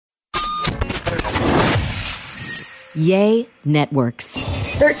Yay Networks.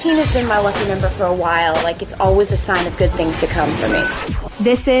 13 has been my lucky number for a while. Like, it's always a sign of good things to come for me.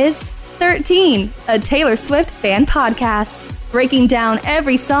 This is 13, a Taylor Swift fan podcast, breaking down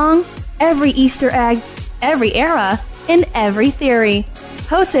every song, every Easter egg, every era, and every theory.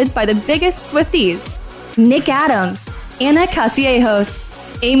 Hosted by the biggest Swifties, Nick Adams, Anna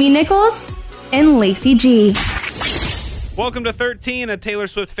Casillejos, Amy Nichols, and Lacey G. Welcome to 13, a Taylor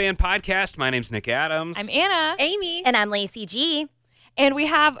Swift fan podcast. My name's Nick Adams. I'm Anna. Amy. And I'm Lacey G. And we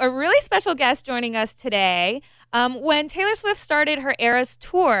have a really special guest joining us today. When Taylor Swift started her Eras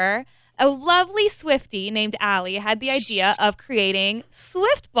tour, a lovely Swiftie named Allie had the idea of creating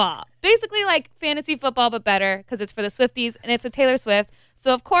Swiftball. Basically like fantasy football, but better because it's for the Swifties and it's with Taylor Swift.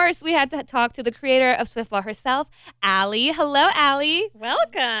 So, of course, we had to talk to the creator of Swiftball herself, Allie. Hello, Allie.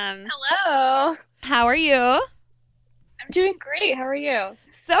 Welcome. Hello. How are you? I'm doing great. How are you?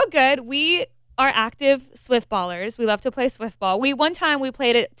 So good. We are active Swiftballers. We love to play Swiftball. One time we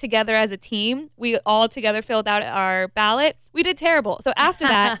played it together as a team. We all together filled out our ballot. We did terrible. So after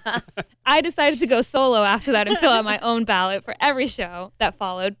that, I decided to go solo after that and fill out my own ballot for every show that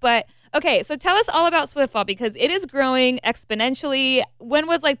followed. But okay, so tell us all about Swiftball because it is growing exponentially. When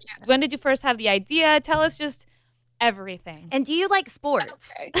did you first have the idea? Tell us just everything. And do you like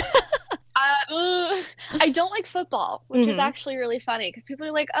sports? Okay. I don't like football, which is actually really funny because people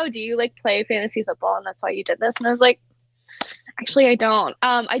are like, oh, do you like play fantasy football and that's why you did this? And I was like, actually, I don't.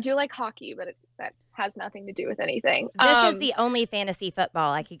 I do like hockey, but that has nothing to do with anything. This is the only fantasy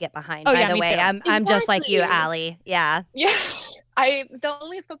football I could get behind, Oh, by yeah, the me way. too. I'm just like you, Exactly. Allie. Yeah. Yeah. The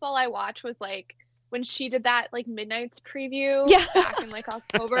only football I watched was like when she did that like Midnight's preview back in like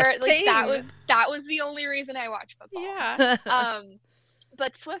October. Like that was the only reason I watched football. Yeah.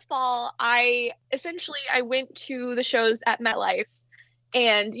 But Swiftball, I went to the shows at MetLife,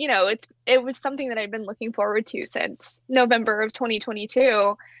 and it was something that I'd been looking forward to since November of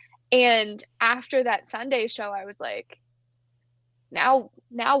 2022. And after that Sunday show, I was like, now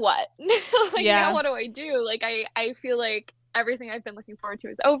what? Now what do I do? Like I feel like everything I've been looking forward to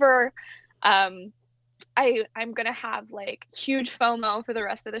is over. I'm gonna have like huge FOMO for the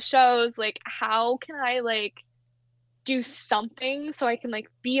rest of the shows. Like, how can I like do something so I can like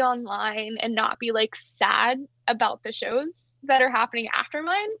be online and not be like sad about the shows that are happening after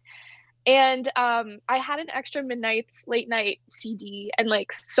mine? And I had an extra Midnight's late night CD, and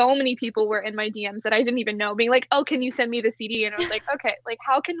like so many people were in my DMs that I didn't even know, being like, oh, can you send me the CD? And I was like, okay, like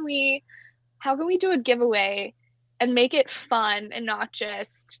how can we do a giveaway and make it fun and not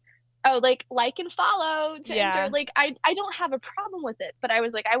just like and follow to enter? Like I don't have a problem with it, but I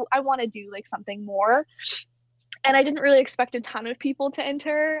was like, I want to do like something more. And I didn't really expect a ton of people to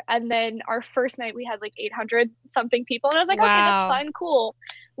enter. And then our first night we had like 800 something people. And I was like, okay, that's fun, cool.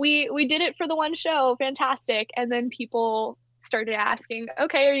 We did it for the one show, fantastic. And then people started asking,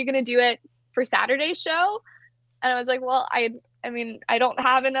 okay, are you going to do it for Saturday's show? And I was like, well, I mean, I don't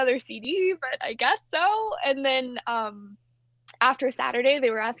have another CD, but I guess so. And then after Saturday, they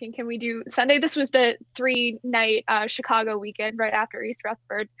were asking, can we do Sunday? This was the 3-night Chicago weekend right after East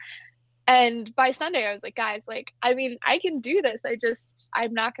Rutherford. And by Sunday, I was like, guys, like, I mean, I can do this.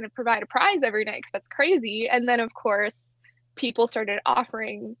 I'm not going to provide a prize every night because that's crazy. And then, of course, people started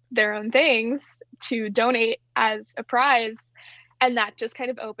offering their own things to donate as a prize. And that just kind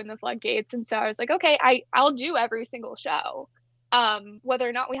of opened the floodgates. And so I was like, okay, I'll do every single show, whether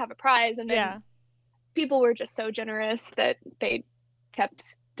or not we have a prize. And then people were just so generous that they kept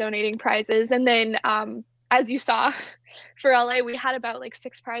donating prizes. And then, as you saw, for LA, we had about like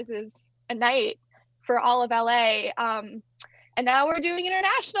 6 prizes a night for all of LA. And now we're doing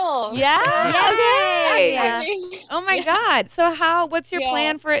international. Yeah. Okay. Yeah. Oh my God. So what's your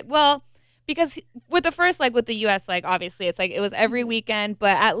plan for it? Well, because with the first, like with the US, like obviously it's like it was every weekend,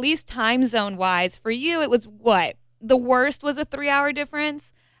 but at least time zone wise for you, it was what? The worst was a 3-hour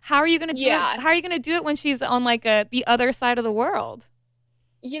difference. How are you going to do it? How are you going to do it when she's on like the other side of the world?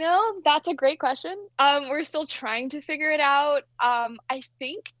 That's a great question. We're still trying to figure it out. I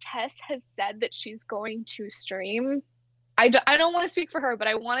think Tess has said that she's going to stream. I don't want to speak for her, but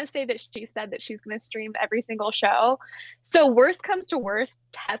I want to say that she said that she's going to stream every single show. So worst comes to worst,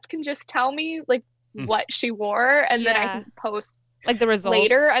 Tess can just tell me like what she wore, and then I can post like the results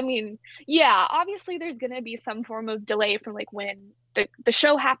later. I mean, obviously there's going to be some form of delay from like when the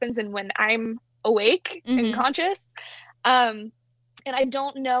show happens and when I'm awake and conscious. And I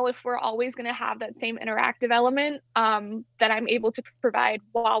don't know if we're always going to have that same interactive element that I'm able to provide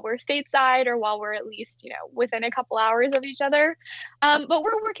while we're stateside or while we're at least, within a couple hours of each other. But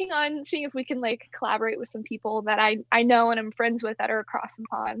we're working on seeing if we can like collaborate with some people that I know and I'm friends with that are across the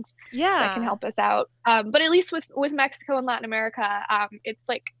pond that can help us out. But at least with Mexico and Latin America, it's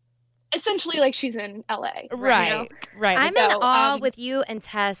like essentially like she's in LA. Right. I'm in awe with you and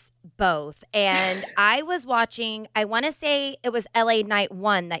Tess both. And I was watching, I want to say it was LA Night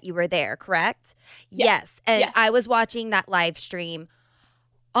 1 that you were there, correct? Yes. And I was watching that live stream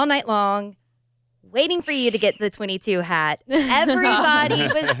all night long, waiting for you to get the 22 hat. Everybody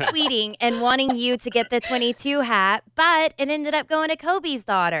was tweeting and wanting you to get the 22 hat, but it ended up going to Kobe's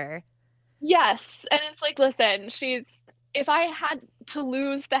daughter. Yes. And it's like, listen, if I had to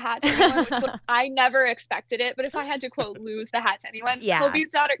lose the hat to anyone, which I never expected it, but if I had to, quote, lose the hat to anyone, Kobe's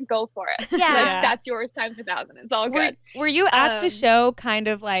daughter, go for it. Yeah. That's yours times 1,000. It's all good. Were you at the show kind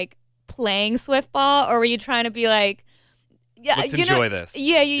of like playing Swiftball, or were you trying to be like, let's enjoy this?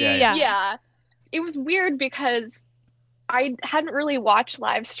 Yeah. It was weird because I hadn't really watched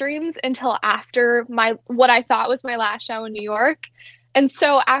live streams until after what I thought was my last show in New York. And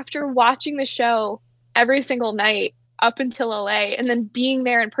so after watching the show every single night, up until LA and then being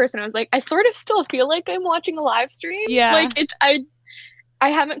there in person, I was like, I sort of still feel like I'm watching a live stream. Yeah. Like I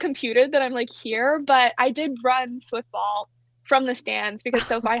haven't computed that I'm like here, but I did run Swiftball from the stands because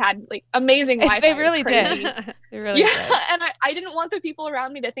SoFi had like amazing Wi-Fi. They really did. They really did. And I didn't want the people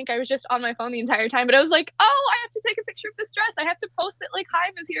around me to think I was just on my phone the entire time, but I was like, oh, I have to take a picture of this dress. I have to post it like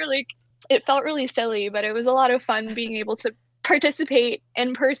Hive is here. Like it felt really silly, but it was a lot of fun being able to participate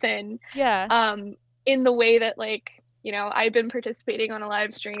in person. Yeah. In the way that like, I've been participating on a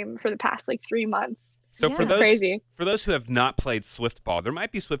live stream for the past like 3 months. So crazy. For those who have not played Swiftball, there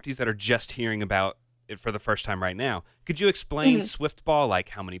might be Swifties that are just hearing about it for the first time right now. Could you explain Swiftball? Like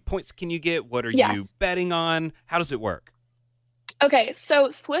how many points can you get? What are you betting on? How does it work? Okay, so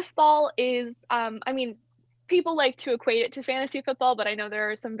Swiftball is, people like to equate it to fantasy football, but I know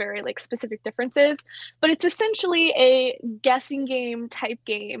there are some very like specific differences. But it's essentially a guessing game type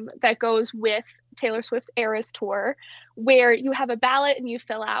game that goes with Taylor Swift's Eras Tour, where you have a ballot and you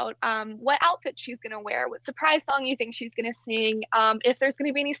fill out what outfit she's going to wear, what surprise song you think she's going to sing, if there's going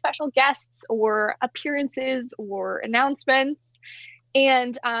to be any special guests or appearances or announcements.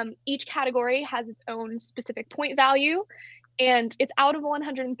 And each category has its own specific point value. And it's out of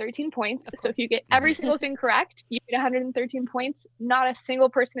 113 points. So if you get every single thing correct, you get 113 points. Not a single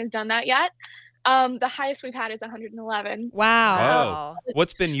person has done that yet. The highest we've had is 111. Wow. Oh.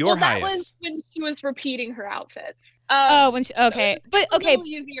 What's been your highest? That was when she was repeating her outfits. Okay. So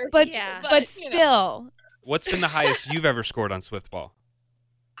but still. What's been the highest you've ever scored on Swiftball?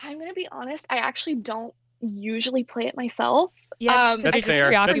 I'm going to be honest. I actually don't usually play it myself. Yeah, that's fair.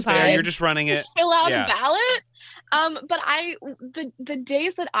 That's fair. You're just running it. Fill out a ballot. But the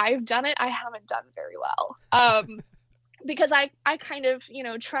days that I've done it, I haven't done very well. Because I kind of,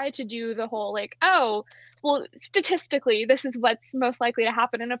 try to do the whole like, oh, well, statistically, this is what's most likely to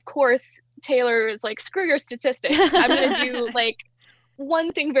happen. And of course, Taylor is like, screw your statistics. I'm going to do like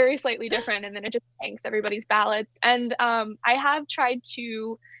one thing very slightly different. And then it just tanks everybody's ballots. And I have tried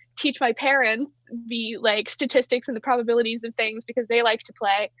to teach my parents the like statistics and the probabilities of things because they like to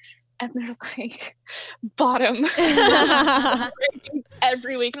play. And they're like bottom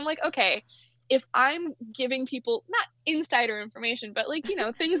every week. And I'm like, okay, if I'm giving people not insider information, but like,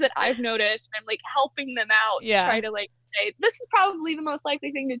 things that I've noticed and I'm like helping them out, try to like say, this is probably the most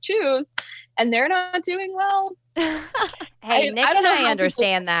likely thing to choose. And they're not doing well. Hey, Nick and I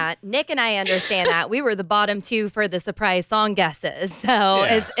understand that. Nick and I understand that. We were the bottom 2 for the surprise song guesses. So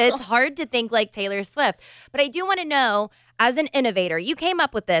it's hard to think like Taylor Swift. But I do want to know, as an innovator, you came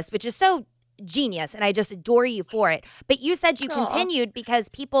up with this, which is so genius, and I just adore you for it. But you said you continued because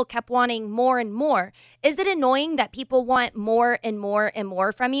people kept wanting more and more. Is it annoying that people want more and more and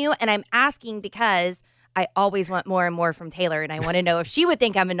more from you? And I'm asking because I always want more and more from Taylor, and I want to know if she would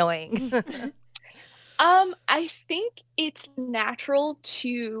think I'm annoying. I think it's natural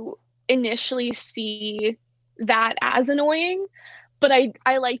to initially see that as annoying, but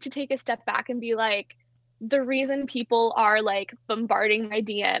I like to take a step back and be like, the reason people are like bombarding my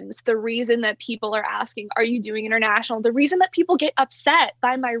DMs, the reason that people are asking, are you doing international? The reason that people get upset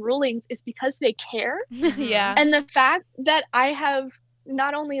by my rulings is because they care. Yeah. And the fact that I have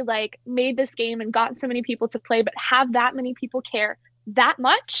not only like made this game and gotten so many people to play, but have that many people care that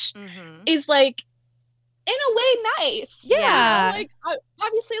much is like, in a way, nice. Yeah. Like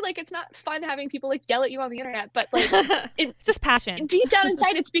obviously, like it's not fun having people like yell at you on the internet, but like it's just passion. Deep down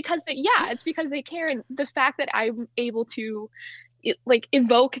inside, it's because they care, and the fact that I'm able to, like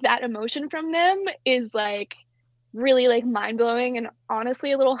evoke that emotion from them is like really like mind-blowing and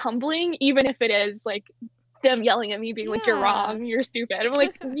honestly a little humbling, even if it is like them yelling at me being like, you're wrong, you're stupid. I'm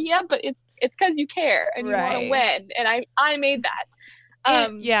like, yeah, but it's because you care and you want to win, and I made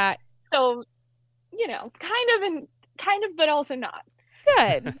that. So, you know, kind of but also not.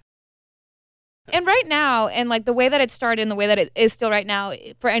 Good. And right now, and like the way that it started and the way that it is still right now,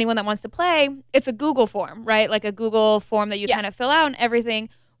 for anyone that wants to play, it's a Google form, right? Like a Google form that you kind of fill out and everything.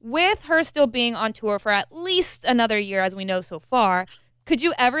 With her still being on tour for at least another year, as we know so far, could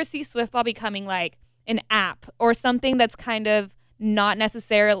you ever see Swiftball becoming like an app or something that's kind of not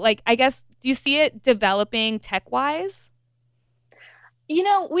necessarily, like, I guess, do you see it developing tech-wise? You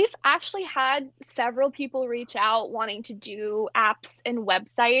know, we've actually had several people reach out wanting to do apps and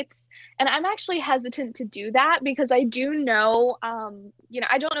websites, and I'm actually hesitant to do that because I do know, you know,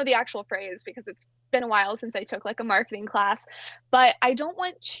 I don't know the actual phrase because it's been a while since I took like a marketing class, but I don't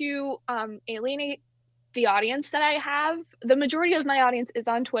want to alienate the audience that I have. The majority of my audience is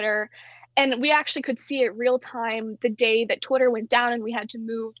on Twitter, and we actually could see it real time the day that Twitter went down and we had to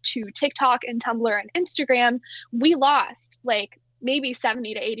move to TikTok and Tumblr and Instagram. We lost like maybe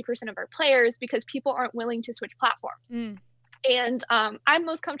 70 to 80% of our players because people aren't willing to switch platforms. And I'm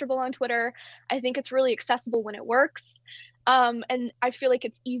most comfortable on Twitter. I think it's really accessible when it works. And I feel like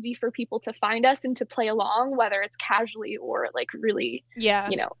it's easy for people to find us and to play along, whether it's casually or like really,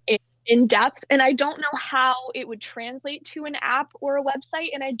 you know, in depth. And I don't know how it would translate to an app or a website.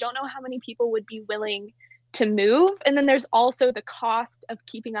 And I don't know how many people would be willing to move. And then there's also the cost of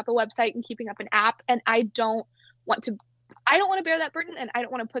keeping up a website and keeping up an app. And I don't want to bear that burden, and I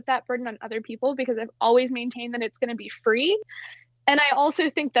don't want to put that burden on other people because I've always maintained that it's going to be free. And I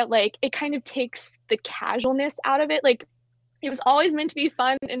also think that like it kind of takes the casualness out of it. Like it was always meant to be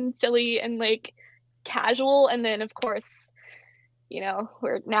fun and silly and like casual. And then of course, you know,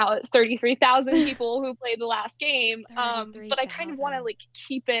 we're now at 33,000 people who played the last game. But I kind of want to like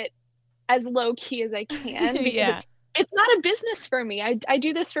keep it as low key as I can because it's not a business for me. I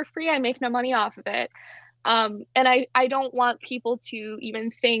do this for free. I make no money off of it. And I don't want people to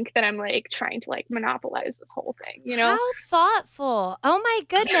even think that I'm like trying to like monopolize this whole thing, you know? How thoughtful. Oh my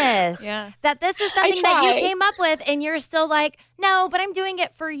goodness. That this is something that you came up with and you're still like, no, but I'm doing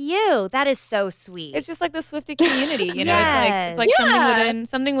it for you. That is so sweet. It's just like the Swiftie community, you know? It's like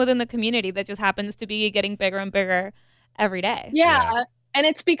something within the community that just happens to be getting bigger and bigger every day. And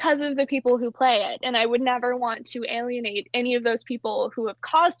it's because of the people who play it. And I would never want to alienate any of those people who have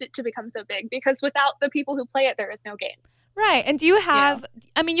caused it to become so big, because without the people who play it, there is no game. Right. And do you have,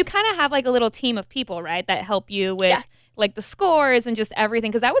 I mean, you kind of have like a little team of people, right, that help you with like the scores and just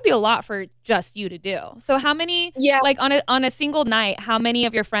everything, because that would be a lot for just you to do. So how many, like on a single night, how many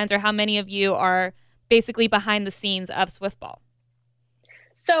of your friends or how many of you are basically behind the scenes of Swiftball?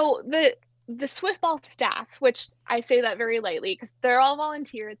 So the Swiftball staff, which I say that very lightly because they're all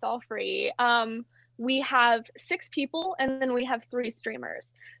volunteer, it's all free. We have 6 people, and then we have 3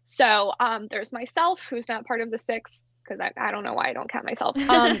 streamers. So there's myself, who's not part of the 6 because I don't know why I don't count myself.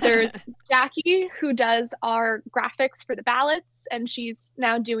 There's Jackie, who does our graphics for the ballots, and she's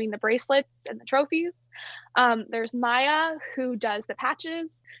now doing the bracelets and the trophies. There's Maya, who does the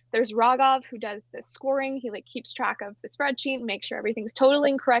patches. There's Raghav, who does the scoring. He like keeps track of the spreadsheet and makes sure everything's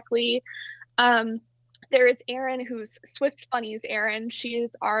totaling correctly. There is Erin, who's Swift Funnies Erin. She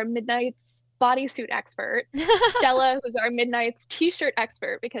is our Midnight's bodysuit expert. Stella, who's our Midnight's t-shirt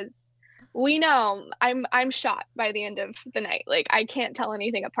expert, because we know I'm shot by the end of the night. Like I can't tell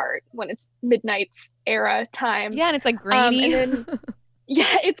anything apart when it's Midnight's era time. Yeah, and it's like grainy. And then,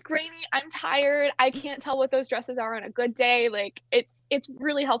 yeah, it's grainy. I'm tired. I can't tell what those dresses are on a good day. Like it's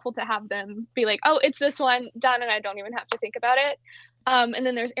really helpful to have them be like, oh, it's this one, done, and I don't even have to think about it. And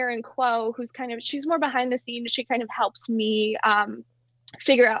then there's Erin Quo, who's she's more behind the scenes. She kind of helps me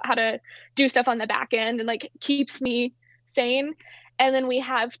figure out how to do stuff on the back end and like keeps me sane. And then we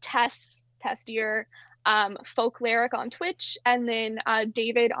have Testier, Folk Lyric on Twitch, and then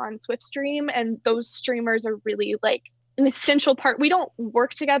David on Swiftstream. And those streamers are really like an essential part. We don't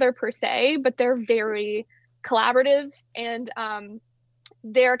work together per se, but they're very collaborative, and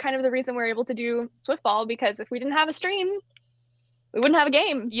they're kind of the reason we're able to do Swiftball, because if we didn't have a stream, we wouldn't have a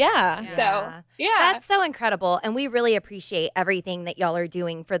game. So that's so incredible, and we really appreciate everything that y'all are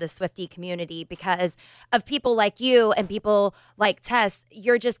doing for the Swiftie community. Because of people like you and people like Tess,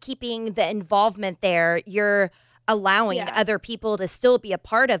 you're just keeping the involvement there. You're allowing other people to still be a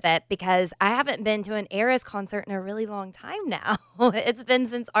part of it, because I haven't been to an Eras concert in a really long time now. It's been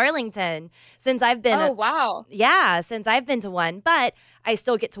since Arlington, since I've been since I've been to one, but I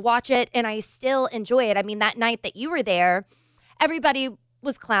still get to watch it and I still enjoy it. I mean, that night that you were there, everybody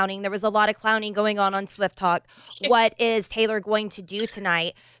was clowning. There was a lot of clowning going on Swift Talk. What is Taylor going to do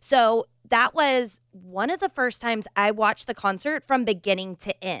tonight? So that was one of the first times I watched the concert from beginning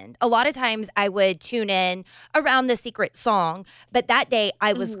to end. A lot of times I would tune in around the secret song, but that day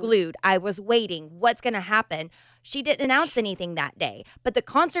I was glued. I was waiting. What's going to happen? She didn't announce anything that day, but the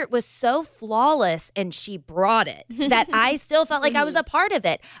concert was so flawless and she brought it that I still felt like I was a part of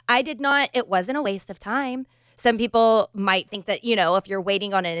it. It wasn't a waste of time. Some people might think that, if you're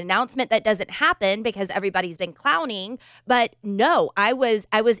waiting on an announcement, that doesn't happen because everybody's been clowning. But no, I was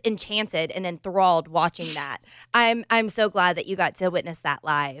enchanted and enthralled watching that. I'm so glad that you got to witness that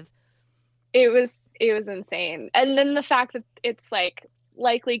live. It was insane. And then the fact that it's like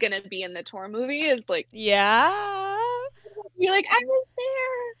likely gonna be in the tour movie is like, yeah, you're like, I was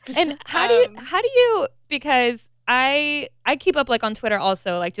there. And how do you because I keep up like on Twitter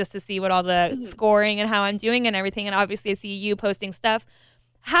also, like just to see what all the scoring and how I'm doing and everything, and obviously I see you posting stuff.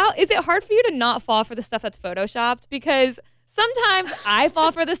 How is it hard for you to not fall for the stuff that's photoshopped? Because sometimes I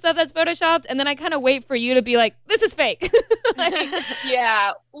fall for the stuff that's photoshopped, and then I kind of wait for you to be like, this is fake.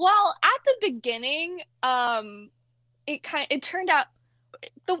 Yeah, well, at the beginning, it turned out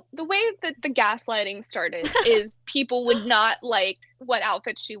the way that the gaslighting started is people would not like what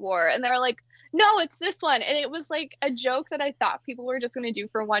outfit she wore, and they're like, no, it's this one. And it was like a joke that I thought people were just going to do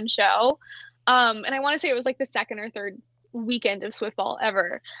for one show. And I want to say it was like the second or third weekend of Swiftball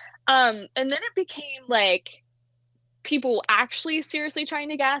ever. And then it became like people actually seriously trying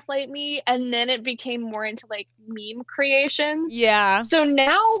to gaslight me. And then it became more into like meme creations. Yeah. So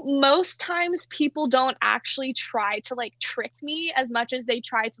now most times people don't actually try to like trick me as much as they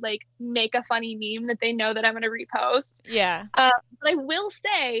try to like make a funny meme that they know that I'm going to repost. Yeah. But I will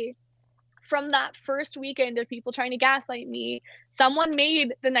say, from that first weekend of people trying to gaslight me, someone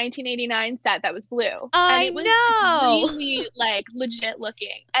made the 1989 set that was blue. And it was really like legit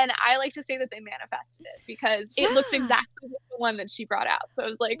looking. And I like to say that they manifested it because it looks exactly like the one that she brought out. So I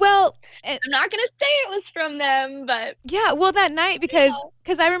was like, well, I'm not going to say it was from them, but yeah, well, that night, because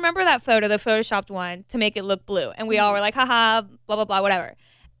I remember that photo, the photoshopped one, to make it look blue. And we all were like, haha, blah, blah, blah, whatever.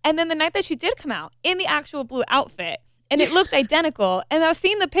 And then the night that she did come out in the actual blue outfit, and it looked identical. And I was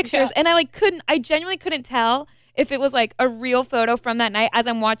seeing the pictures, and I genuinely couldn't tell if it was like a real photo from that night as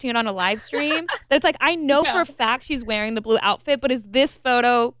I'm watching it on a live stream. That it's like, I know for a fact she's wearing the blue outfit, but is this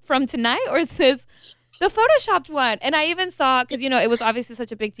photo from tonight or is this the photoshopped one? And I even saw, because, it was obviously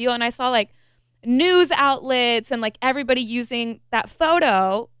such a big deal, and I saw like news outlets and like everybody using that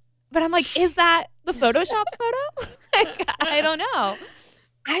photo. But I'm like, is that the photoshopped photo? Like, I don't know.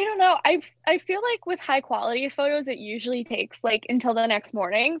 I don't know. I feel like with high quality photos, it usually takes like until the next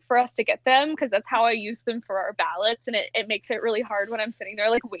morning for us to get them, because that's how I use them for our ballots. And it makes it really hard when I'm sitting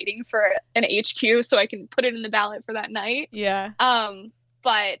there like waiting for an HQ so I can put it in the ballot for that night. Yeah.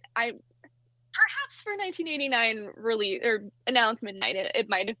 But perhaps for 1989 release or announcement night, it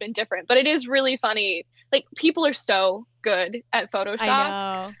might have been different. But it is really funny. Like, people are so good at Photoshop.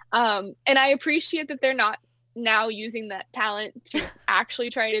 I know. And I appreciate that they're not now using that talent to actually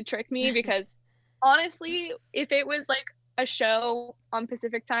try to trick me, because honestly, if it was like a show on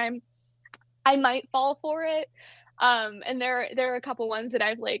Pacific time, I might fall for it. And there are a couple ones that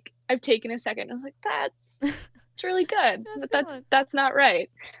I've taken a second. I was like, it's really good, but that's not right.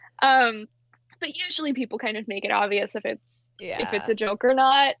 But usually people kind of make it obvious if it's a joke or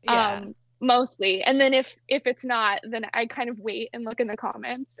not. Mostly. And then if it's not, then I kind of wait and look in the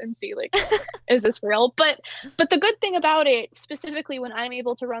comments and see like, is this real? But the good thing about it, specifically when I'm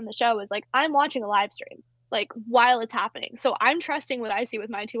able to run the show, is like I'm watching a live stream like while it's happening. So I'm trusting what I see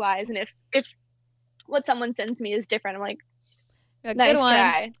with my two eyes. And if what someone sends me is different, I'm like, nice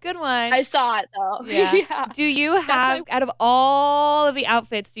try. Good one. I saw it though. Yeah. Do you have, out of all of the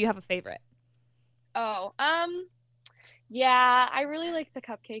outfits, do you have a favorite? Oh, yeah, I really like the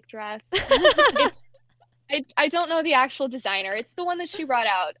cupcake dress. I don't know the actual designer. It's the one that she brought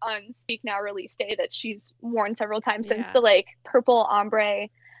out on Speak Now release day that she's worn several times since, the like purple ombre.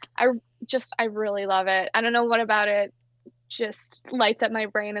 I really love it. I don't know what about it just lights up my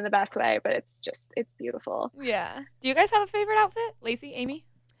brain in the best way, but it's beautiful. Yeah. Do you guys have a favorite outfit? Lacey, Amy?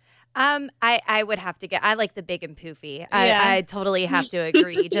 I would have to I like the big and poofy. I totally have to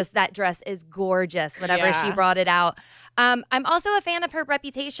agree. Just that dress is gorgeous whenever she brought it out. I'm also a fan of her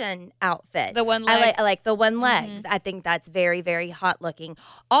Reputation outfit. The one leg. I like the one leg. Mm-hmm. I think that's very, very hot looking.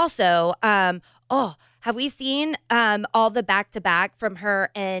 Also, have we seen all the back-to-back from her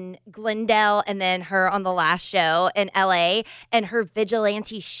in Glendale and then her on the last show in LA, and her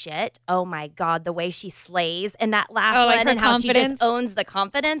vigilante shit? Oh my God, the way she slays in that last one, and how she just owns the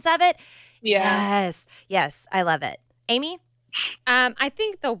confidence of it. Yeah. Yes, I love it. Amy? I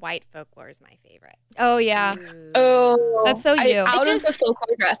think the white folklore is my favorite. Oh yeah. Oh, That's so you. Out of the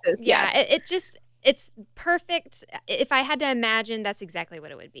folklore dresses. Yeah, it's perfect. If I had to imagine, that's exactly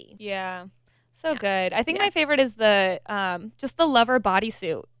what it would be. Yeah. So good. I think my favorite is the just the lover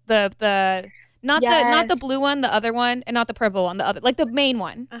bodysuit. The not the blue one, the other one, and not the purple one, the other, like the main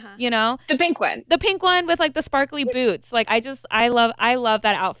one. You know? The pink one. The pink one with like the sparkly boots. Like I love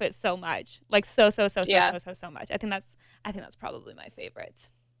that outfit so much. Like so much. I think that's probably my favorite.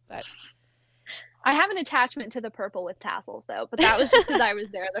 But I have an attachment to the purple with tassels though, but that was just because I was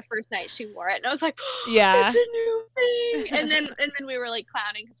there the first night she wore it, and I was like, yeah, it's a new thing. And then we were like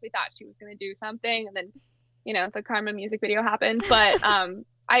clowning because we thought she was gonna do something, and then the Karma music video happened. But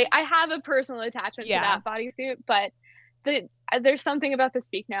I have a personal attachment to that bodysuit, but there's something about the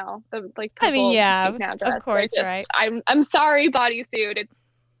Speak Now, the like purple Speak Now dress. Of course, right? I'm sorry, bodysuit.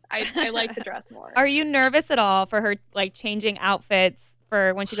 I like the dress more. Are you nervous at all for her like changing outfits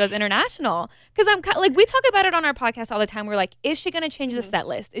for when she goes international? Because I'm like, we talk about it on our podcast all the time. We're like, is she going to change the set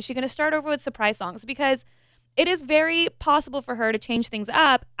list? Is she going to start over with surprise songs? Because it is very possible for her to change things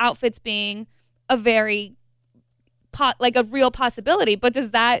up, outfits being a very like a real possibility. But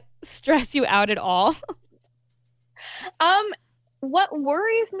does that stress you out at all? What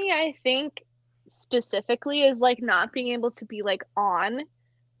worries me, I think specifically, is like not being able to be like on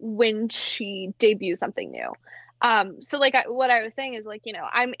when she debuts something new. So like what I was saying is like,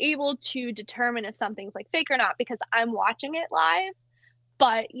 I'm able to determine if something's like fake or not because I'm watching it live.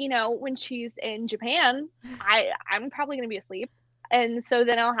 But, when she's in Japan, I'm probably going to be asleep. And so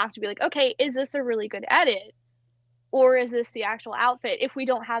then I'll have to be like, okay, is this a really good edit? Or is this the actual outfit if we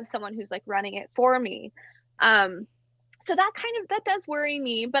don't have someone who's like running it for me? So that does worry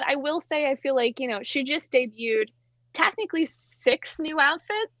me. But I will say, I feel like, she just debuted technically 6 new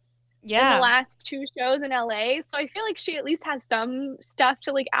outfits in the last 2 shows in LA. So I feel like she at least has some stuff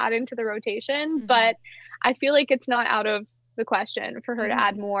to like add into the rotation, but I feel like it's not out of the question for her to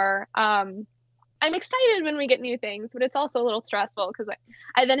add more. I'm excited when we get new things, but it's also a little stressful because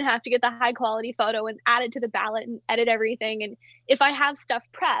I then have to get the high quality photo and add it to the ballot and edit everything. And if I have stuff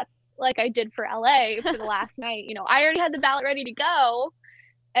prepped, like I did for LA for the last night, I already had the ballot ready to go.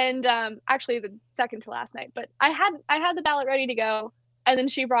 And actually the second to last night, but I had the ballot ready to go. And then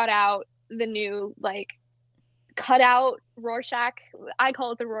she brought out the new like cutout Rorschach. I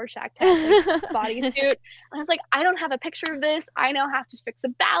call it the Rorschach test bodysuit. And I was like, I don't have a picture of this. I now have to fix a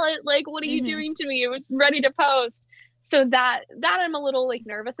ballot. Like, what are you doing to me? It was ready to post. So that I'm a little like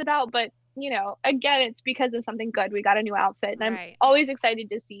nervous about, but again, it's because of something good. We got a new outfit, and I'm always excited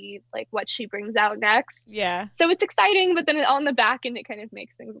to see like what she brings out next. Yeah. So it's exciting, but then on the back end, it kind of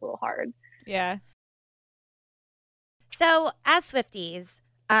makes things a little hard. Yeah. So as Swifties,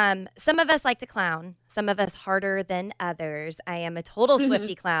 some of us like to clown, some of us harder than others. I am a total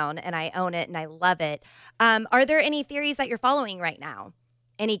Swiftie clown, and I own it, and I love it. Are there any theories that you're following right now?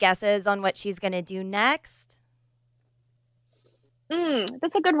 Any guesses on what she's going to do next?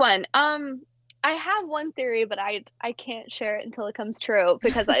 That's a good one. I have one theory, but I can't share it until it comes true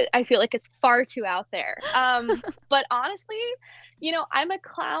because I feel like it's far too out there. But honestly, I'm a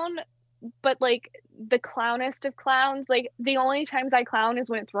clown, but like the clownest of clowns. Like the only times I clown is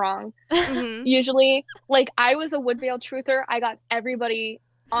when it's wrong. Usually, like I was a Woodvale truther. I got everybody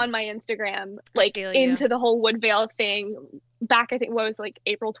on my Instagram like into the whole Woodvale thing back. I think what was like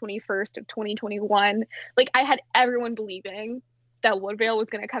April 21st of 2021. Like I had everyone believing that Woodvale was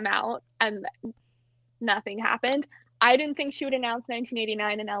going to come out, and nothing happened. I didn't think she would announce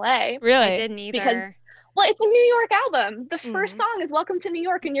 1989 in LA. Really? I didn't either. Because, well, it's a New York album. The first song is Welcome to New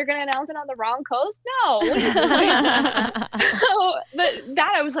York, and you're going to announce it on the wrong coast? No. What are you doing? So, but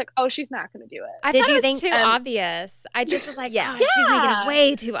that I was like, oh, she's not going to do it. I thought it was too obvious. I just was like, she's making it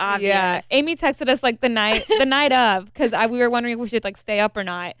way too obvious. Yeah. Amy texted us like the night of, because we were wondering if we should like stay up or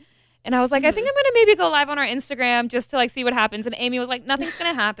not. And I was like, I think I'm gonna maybe go live on our Instagram just to like see what happens. And Amy was like, nothing's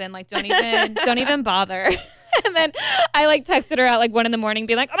gonna happen. Like, don't even bother. And then I like texted her at like 1 a.m,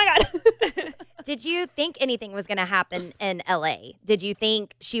 being like, oh my God. Did you think anything was gonna happen in LA? Did you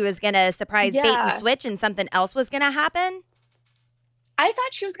think she was gonna surprise bait and switch and something else was gonna happen? I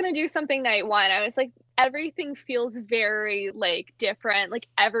thought she was gonna do something night 1. I was like, everything feels very like different. Like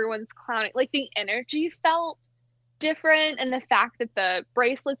everyone's clowning. Like the energy felt different, and the fact that the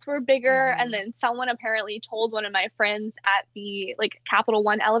bracelets were bigger, and then someone apparently told one of my friends at the like Capital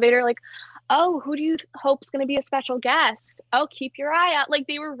One elevator, like, oh, who do you hope's going to be a special guest? Oh, keep your eye out. Like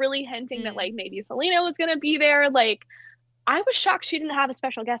they were really hinting that like maybe Selena was going to be there. Like I was shocked she didn't have a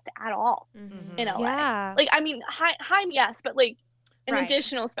special guest at all in LA. Yeah. Like I mean, Haim, yes, but like an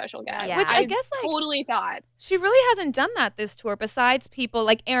additional special guest. Yeah. Which I guess like totally thought she really hasn't done that this tour. Besides people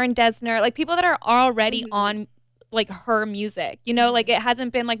like Aaron Dessner, like people that are already on like her music. You know, like it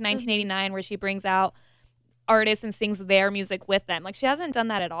hasn't been like 1989 where she brings out artists and sings their music with them. Like she hasn't done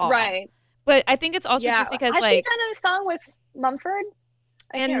that at all. Right. But I think it's also just because has like she done a song with Mumford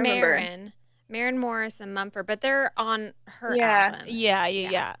and Maren Morris and Mumford, but they're on her album.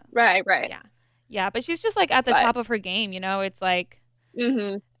 Yeah. Right. Yeah, but she's just like at the top of her game, you know? It's like,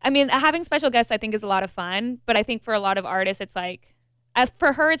 I mean, having special guests I think is a lot of fun, but I think for a lot of artists, it's like,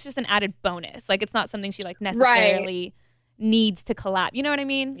 for her, it's just an added bonus. Like, it's not something she like necessarily needs to collab. You know what I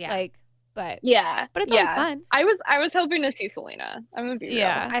mean? Yeah. Like, but it's always fun. I was hoping to see Selena. I'm gonna be real.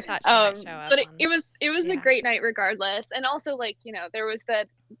 Yeah, I thought she might show up. But it was a great night regardless. And also like, you know, there was that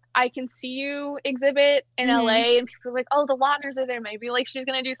I Can See You exhibit in LA, and people were like, oh, the Lautners are there. Maybe like she's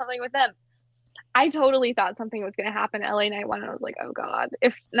gonna do something with them. I totally thought something was gonna happen at LA Night 1, and I was like, oh God,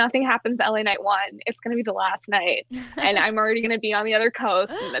 if nothing happens at LA Night 1, it's gonna be the last night, and I'm already gonna be on the other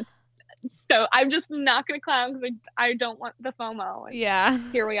coast. And so I'm just not gonna clown because I don't want the FOMO.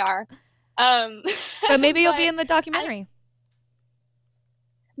 And here we are. But maybe you'll be in the documentary.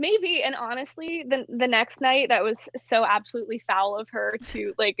 Maybe, and honestly, the next night that was so absolutely foul of her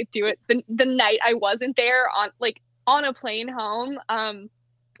to like do it. The night I wasn't there on a plane home.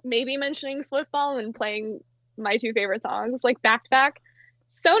 Maybe mentioning Swiftball and playing my two favorite songs like back to back.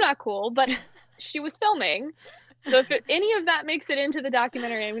 So not cool, but she was filming. So if any of that makes it into the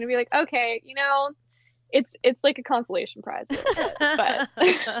documentary, I'm gonna be like, okay, you know, it's like a consolation prize. But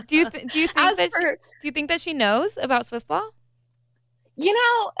do you think that she knows about Swiftball? You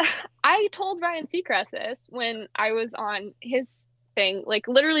know, I told Ryan Seacrest this when I was on his thing. Like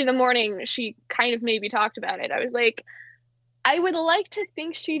literally the morning she kind of maybe talked about it. I was like, I would like to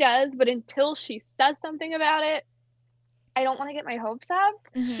think she does, but until she says something about it, I don't want to get my hopes up.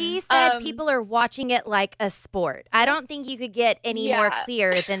 She said people are watching it like a sport. I don't think you could get any more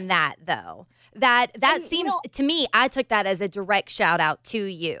clear than that, though. That seems, to me, I took that as a direct shout out to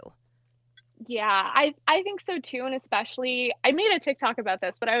you. Yeah, I think so too. And especially, I made a TikTok about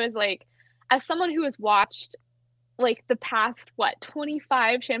this, but I was like, as someone who has watched like the past,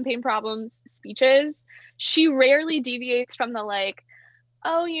 25 Champagne Problems speeches, she rarely deviates from the like,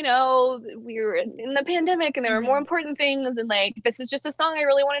 oh, you know, we were in the pandemic and there were more important things. And like, this is just a song I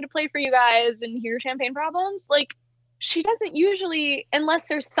really wanted to play for you guys. And here's Champagne Problems. Like, she doesn't usually, unless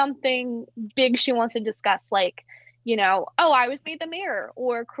there's something big she wants to discuss, like, you know, oh, I Was Made the Mayor,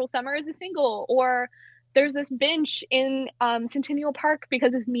 or Cruel Summer is a single, or there's this bench in Centennial Park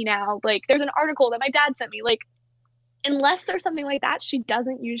because of me now. Like, there's an article that my dad sent me. Like, unless there's something like that, she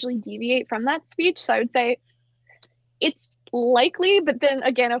doesn't usually deviate from that speech. So I would say it's likely, but then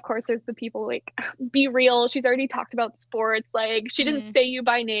again, of course, there's the people like, be real. She's already talked about sports. Like, she didn't say you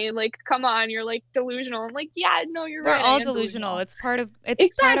by name. Like, come on, you're like delusional. I'm like, yeah, no, you're right. We're all delusional. It's part of our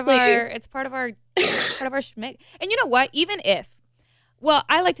schmick. And you know what? Even if, well,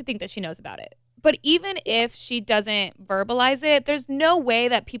 I like to think that she knows about it. But even if she doesn't verbalize it, there's no way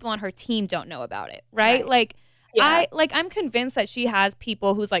that people on her team don't know about it, right? Like, I'm convinced that she has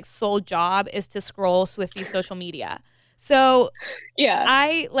people whose like sole job is to scroll Swifty's social media. So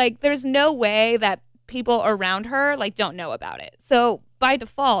there's no way that people around her like don't know about it. So by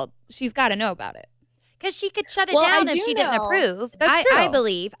default, she's got to know about it. Because she could shut it down if she didn't approve. That's true. I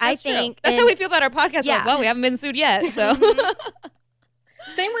believe. I think that's how we feel about our podcast. Yeah. Like, well, we haven't been sued yet, so.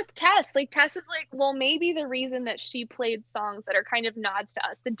 Same with Tess. Like, Tess is like, well, maybe the reason that she played songs that are kind of nods to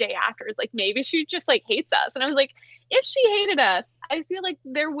us the day after is like, maybe she just like hates us. And I was like, if she hated us, I feel like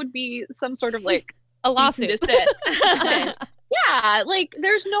there would be some sort of like a lawsuit. Yeah, like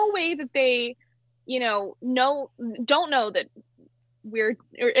there's no way that they, you know, don't know that we're,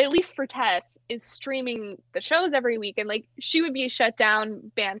 or at least for Tess, is streaming the shows every week, and like she would be shut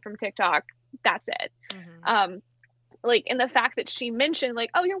down, banned from TikTok. That's it. Like, and the fact that she mentioned like,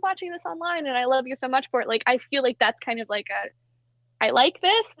 oh, you're watching this online and I love you so much for it. Like, I feel like that's kind of like I like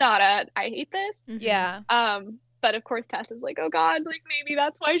this, not I hate this. Yeah. But of course Tess is like, oh God, like maybe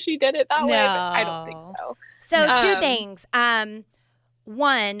that's why she did it that way. But I don't think so. So two things.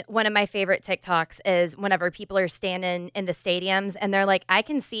 One of my favorite TikToks is whenever people are standing in the stadiums and they're like, I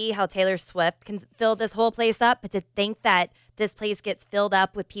can see how Taylor Swift can fill this whole place up, but to think that this place gets filled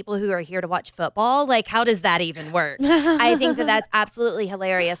up with people who are here to watch football, like how does that even work? I think that that's absolutely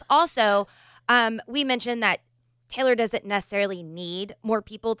hilarious. Also, we mentioned that Taylor doesn't necessarily need more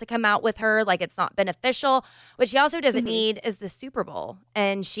people to come out with her. Like, it's not beneficial. What she also doesn't need is the Super Bowl.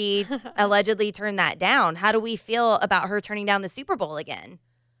 And she allegedly turned that down. How do we feel about her turning down the Super Bowl again?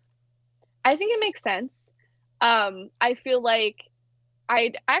 I think it makes sense. I feel like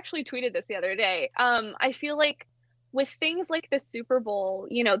I actually tweeted this the other day. I feel like with things like the Super Bowl,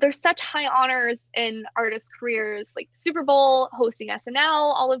 you know, there's such high honors in artists' careers, like the Super Bowl, hosting SNL,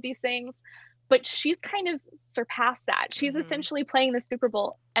 all of these things. But she's kind of surpassed that. She's essentially playing the Super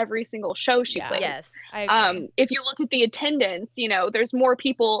Bowl every single show she plays. Yes, I agree. If you look at the attendance, you know, there's more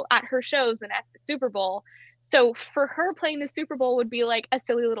people at her shows than at the Super Bowl. So for her, playing the Super Bowl would be like a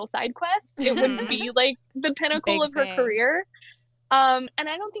silly little side quest. It wouldn't be like the pinnacle Big of her thing. career. And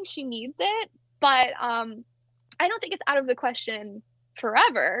I don't think she needs it, but I don't think it's out of the question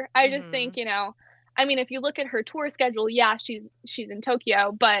forever. I just think, you know, I mean, if you look at her tour schedule, yeah, she's in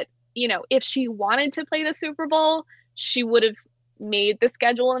Tokyo, but you know, if she wanted to play the Super Bowl, she would have made the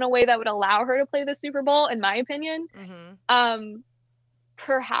schedule in a way that would allow her to play the Super Bowl, in my opinion.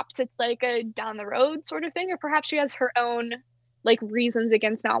 Perhaps it's like a down the road sort of thing, or perhaps she has her own like reasons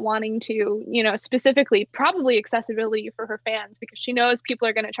against not wanting to, you know, specifically probably accessibility for her fans, because she knows people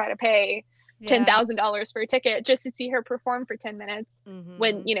are going to try to pay $10,000 for a ticket just to see her perform for 10 minutes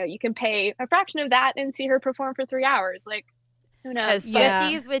when, you know, you can pay a fraction of that and see her perform for 3 hours. Like, who knows? Because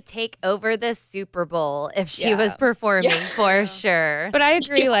Swifties would take over the Super Bowl if she was performing for sure. But I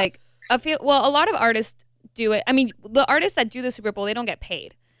agree. Like, a lot of artists do it. I mean, the artists that do the Super Bowl, they don't get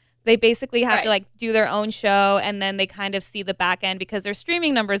paid. They basically have to like do their own show, and then they kind of see the back end because their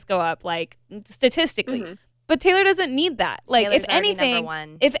streaming numbers go up, like statistically. But Taylor doesn't need that. Like, Taylor's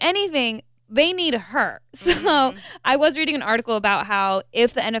if anything, they need her. So I was reading an article about how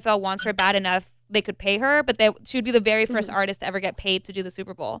if the NFL wants her bad enough, they could pay her, but she would be the very first artist to ever get paid to do the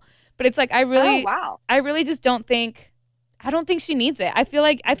Super Bowl. But it's like I really just don't think. I don't think she needs it. I feel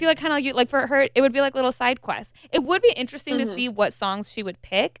like kind of like you, like for her, it would be like little side quests. It would be interesting to see what songs she would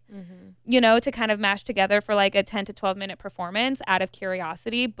pick, you know, to kind of mash together for like a 10 to 12 minute performance out of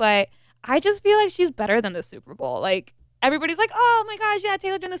curiosity. But I just feel like she's better than the Super Bowl. Like, everybody's like, oh my gosh, yeah,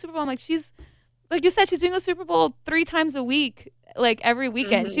 Taylor doing the Super Bowl. I'm like, she's, like you said, she's doing the Super Bowl 3 times a week, like every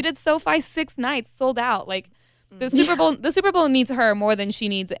weekend. She did SoFi 6 nights, sold out. Like, the Super Bowl needs her more than she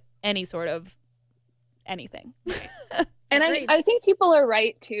needs any sort of anything. And I think people are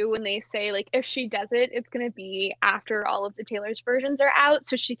right too when they say, like, if she does it, it's going to be after all of the Taylor's versions are out,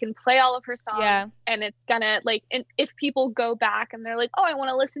 so she can play all of her songs. And it's gonna, like, and if people go back and they're like, oh, I want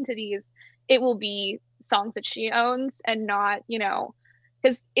to listen to these, it will be songs that she owns and not, you know,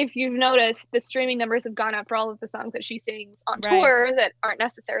 because if you've noticed, the streaming numbers have gone up for all of the songs that she sings on tour that aren't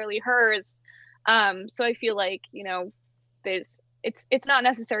necessarily hers. So I feel like, you know, it's not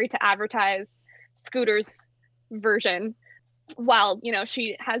necessary to advertise Scooter's version while, you know,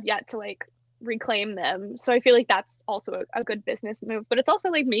 she has yet to like reclaim them. So I feel like that's also a good business move, but it's also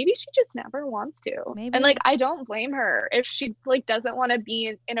like maybe she just never wants to. And like, I don't blame her if she like doesn't want to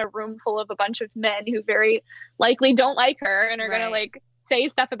be in a room full of a bunch of men who very likely don't like her and are gonna like say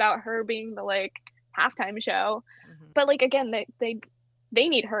stuff about her being the like halftime show. But like, again, they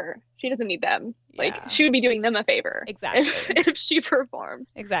need her. She doesn't need them. Like, she would be doing them a favor if she performed.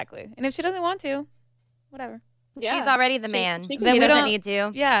 Exactly. And if she doesn't want to, whatever. She's already the man. She then we don't need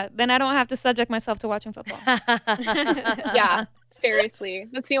to. Yeah, then I don't have to subject myself to watching football. Yeah, seriously.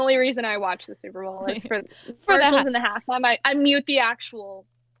 That's the only reason I watch the Super Bowl. It's for commercials in the halftime. I mute the actual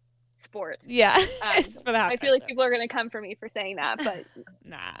sport. Yeah, it's for the halftime. I feel like people are going to come for me for saying that, but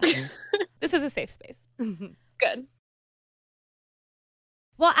nah. This is a safe space. Good.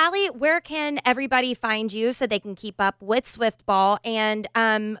 Well, Allie, where can everybody find you so they can keep up with Swiftball? And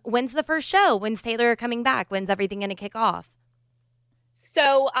when's the first show? When's Taylor coming back? When's everything going to kick off?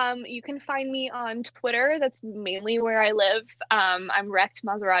 So you can find me on Twitter. That's mainly where I live. I'm Wrecked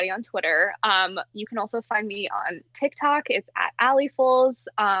Maserati on Twitter. You can also find me on TikTok. It's at Allie Foles.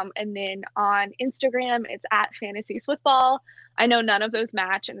 And then on Instagram, it's at Fantasy Swiftball. I know none of those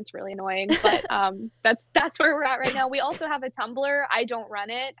match, and it's really annoying, but that's where we're at right now. We also have a Tumblr. I don't run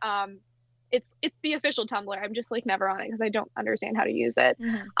it. It's the official Tumblr. I'm just like never on it because I don't understand how to use it.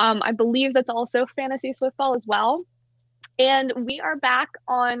 I believe that's also Fantasy Swiftball as well. And we are back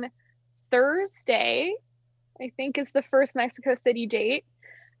on Thursday, I think is the first Mexico City date.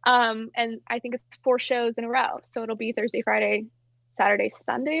 And I think it's 4 shows in a row. So it'll be Thursday, Friday, Saturday,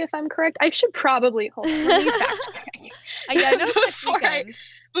 Sunday, if I'm correct. I should probably hold on. Let me fact check. Yeah, I know it's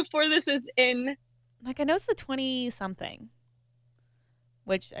before this is in. Like, I know it's the 20-something,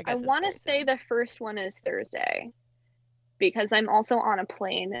 which I guess I want to say the first one is Thursday, because I'm also on a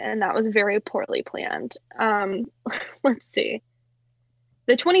plane, and that was very poorly planned. Let's see.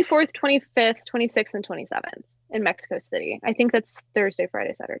 The 24th, 25th, 26th, and 27th in Mexico City. I think that's Thursday,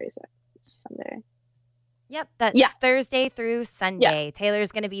 Friday, Saturday, Sunday. Yep, that's Thursday through Sunday. Yeah.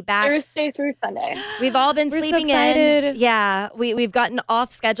 Taylor's going to be back Thursday through Sunday. We've all been sleeping so in. Yeah, we've gotten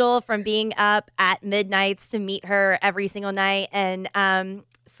off schedule from being up at midnights to meet her every single night, and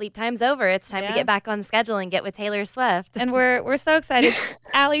sleep time's over. It's time to get back on schedule and get with Taylor Swift. And we're so excited.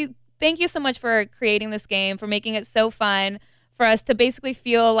 Allie, thank you so much for creating this game, for making it so fun for us to basically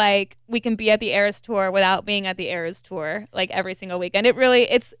feel like we can be at the Eras Tour without being at the Eras Tour like every single weekend. It really,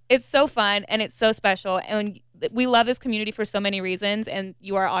 it's so fun and it's so special. And we love this community for so many reasons, and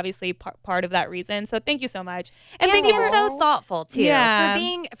you are obviously part of that reason. So thank you so much. And thank you for so thoughtful too. Yeah.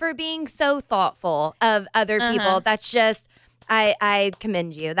 For being so thoughtful of other people. That's just I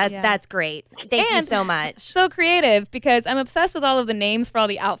commend you. That's great. Thank you so much. So creative, because I'm obsessed with all of the names for all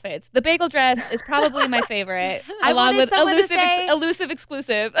the outfits. The bagel dress is probably my favorite, along with elusive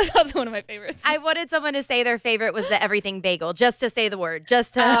exclusive. That's one of my favorites. I wanted someone to say their favorite was the everything bagel, just to say the word,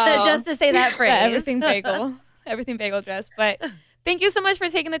 just to say that phrase. Everything bagel dress. But thank you so much for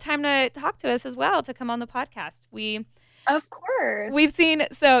taking the time to talk to us as well, to come on the podcast. Of course. We've seen,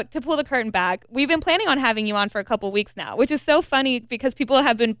 so to pull the curtain back, we've been planning on having you on for a couple weeks now, which is so funny because people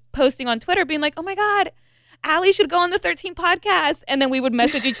have been posting on Twitter being like, oh my God, Allie should go on the 13 podcast. And then we would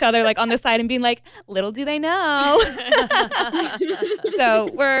message each other like on the side and being like, little do they know. So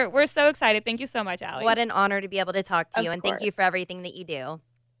we're so excited. Thank you so much, Allie. What an honor to be able to talk to you. And thank you for everything that you do.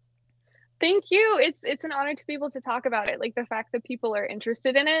 Thank you. It's an honor to be able to talk about it. Like, the fact that people are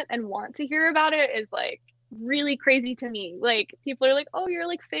interested in it and want to hear about it is like really crazy to me. Like, people are like, oh, you're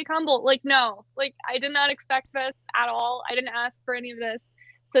like fake humble. Like, no, like I did not expect this at all. I didn't ask for any of this.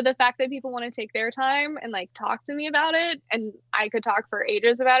 So the fact that people want to take their time and like talk to me about it, and I could talk for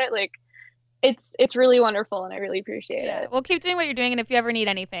ages about it, like it's really wonderful, and I really appreciate it. Well, keep doing what you're doing, and if you ever need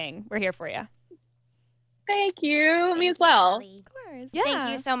anything, we're here for you. Thank you. Me as well. Allie. Of course. Yeah.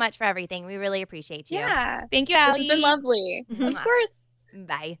 Thank you so much for everything. We really appreciate you. Yeah. Thank you, Allie. It's been lovely. Of course.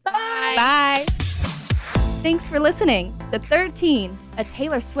 Bye. Bye. Bye. Thanks for listening to 13, a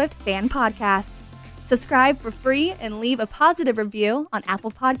Taylor Swift fan podcast. Subscribe for free and leave a positive review on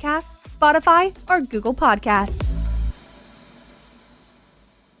Apple Podcasts, Spotify, or Google Podcasts.